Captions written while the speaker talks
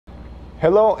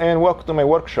Hello and welcome to my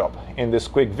workshop. In this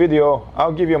quick video,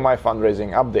 I'll give you my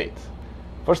fundraising update.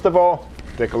 First of all,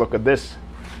 take a look at this.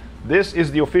 This is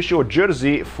the official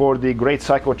jersey for the Great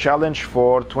Cycle Challenge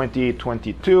for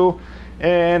 2022,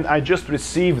 and I just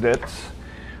received it.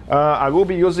 I will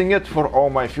be using it for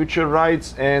all my future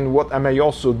rides, and what I may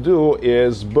also do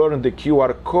is burn the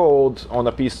QR code on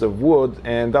a piece of wood,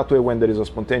 and that way when there is a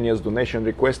spontaneous donation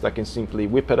request, I can simply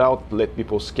whip it out, let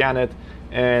people scan it,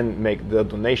 and make the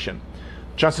donation.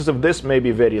 Chances of this may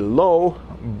be very low,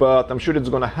 but I'm sure it's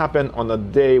going to happen on a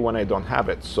day when I don't have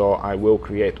it, so I will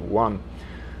create one.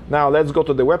 Now let's go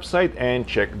to the website and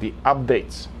check the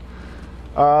updates.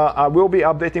 I will be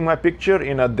updating my picture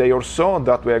in a day or so.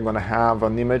 That way I'm going to have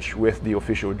an image with the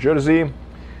official jersey.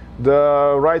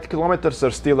 The ride kilometers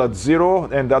are still at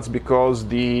 0, and that's because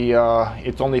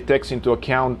it only takes into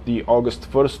account the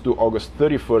August 1st to August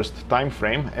 31st time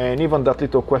frame, and even that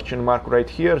little question mark right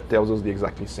here tells us the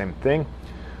exactly same thing.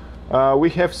 We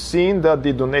have seen that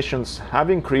the donations have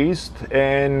increased,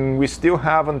 and we still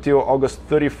have until August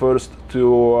 31st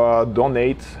to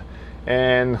donate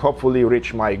and hopefully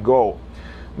reach my goal.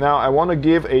 Now I want to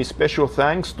give a special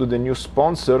thanks to the new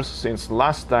sponsors since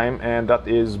last time, and that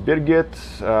is Birgit,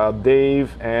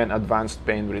 Dave, and Advanced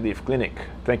Pain Relief Clinic.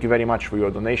 Thank you very much for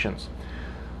your donations.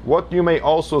 What you may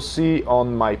also see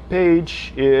on my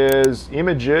page is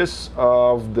images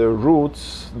of the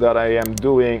routes that I am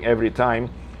doing every time.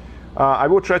 I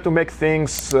will try to make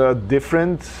things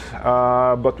different,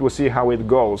 but we'll see how it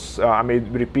goes. I may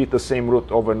repeat the same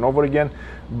route over and over again,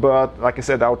 but like I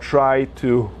said, I'll try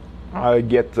to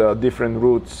get different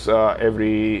routes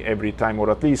every time, or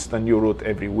at least a new route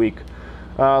every week.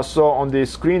 So on the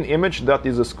screen image, that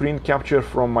is a screen capture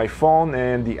from my phone,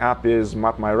 and the app is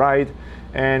Map My Ride,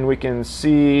 and we can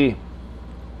see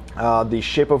the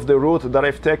shape of the route that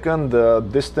I've taken, the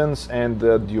distance, and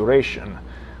the duration.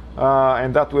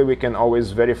 And that way we can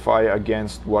always verify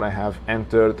against what I have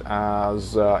entered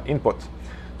as input.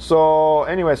 So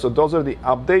anyway, so those are the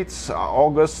updates.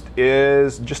 August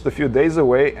is just a few days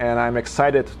away, and I'm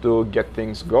excited to get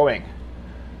things going.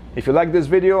 If you like this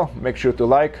video, make sure to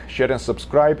like, share, and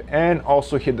subscribe, and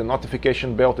also hit the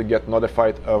notification bell to get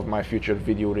notified of my future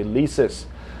video releases.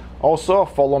 Also,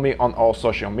 follow me on all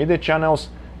social media channels.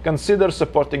 Consider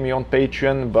supporting me on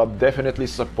Patreon, but definitely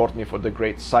support me for the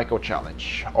Great Cycle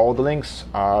Challenge. All the links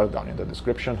are down in the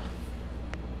description.